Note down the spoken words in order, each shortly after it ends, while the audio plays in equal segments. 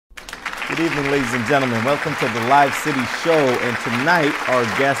Good evening, ladies and gentlemen. Welcome to the Live City Show. And tonight, our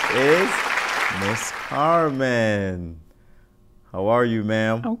guest is Miss Carmen. How are you,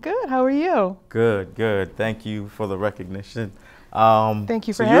 ma'am? I'm good. How are you? Good, good. Thank you for the recognition. Thank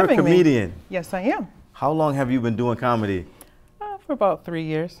you for having me. You're a comedian. Yes, I am. How long have you been doing comedy? For about 3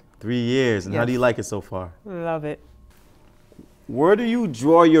 years. 3 years. And Yes. how do you like it so far? Love it. Where do you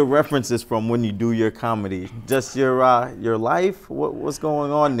draw your references from when you do your comedy? Just your life? What's going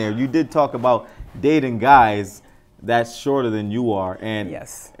on there? You did talk about dating guys that's shorter than you are, and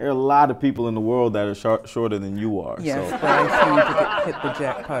Yes. there are a lot of people in the world that are shorter than you are. Yes, So. but I seem to hit the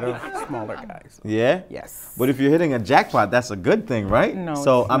jackpot of smaller guys. Yeah? Yes. But if you're hitting a jackpot, that's a good thing, right? No,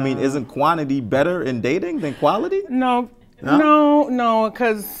 So, it's I mean, not. isn't quantity better in dating than quality? No, No? no,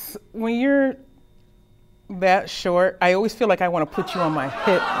 because when you're that short, I always feel like I want to put you on my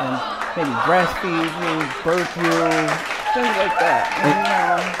hip and maybe breastfeed you, birth you, things like that.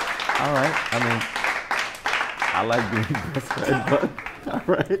 All right. I mean, I like being breastfed, but all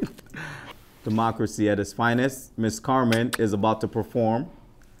right. Democracy at its finest. Miss Carmen is about to perform.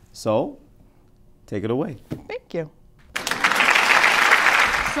 So, take it away. Thank you.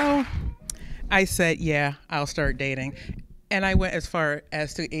 So, I said, yeah, I'll start dating. And I went as far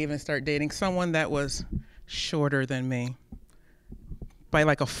as to even start dating someone that was shorter than me by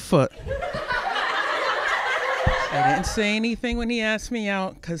like a foot. I didn't say anything when he asked me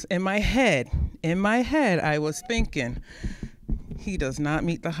out because in my head, I was thinking, he does not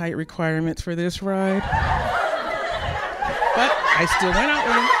meet the height requirements for this ride. But I still went out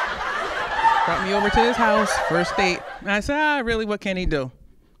with him. Brought me over to his house, first date. And I said, really, what can he do?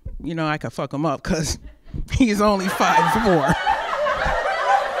 You know, I could fuck him up because he's only 5'4".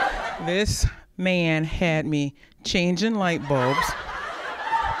 This man had me changing light bulbs,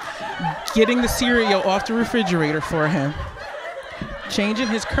 getting the cereal off the refrigerator for him, changing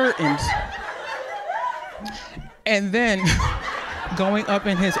his curtains, and then going up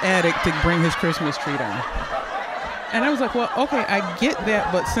in his attic to bring his Christmas tree down. And I was like, well, okay, I get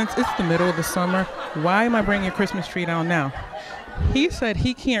that, but since it's the middle of the summer, why am I bringing a Christmas tree down now? He said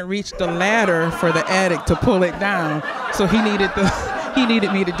he can't reach the ladder for the attic to pull it down, so he needed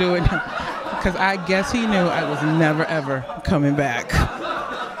me to do it because I guess he knew I was never ever coming back.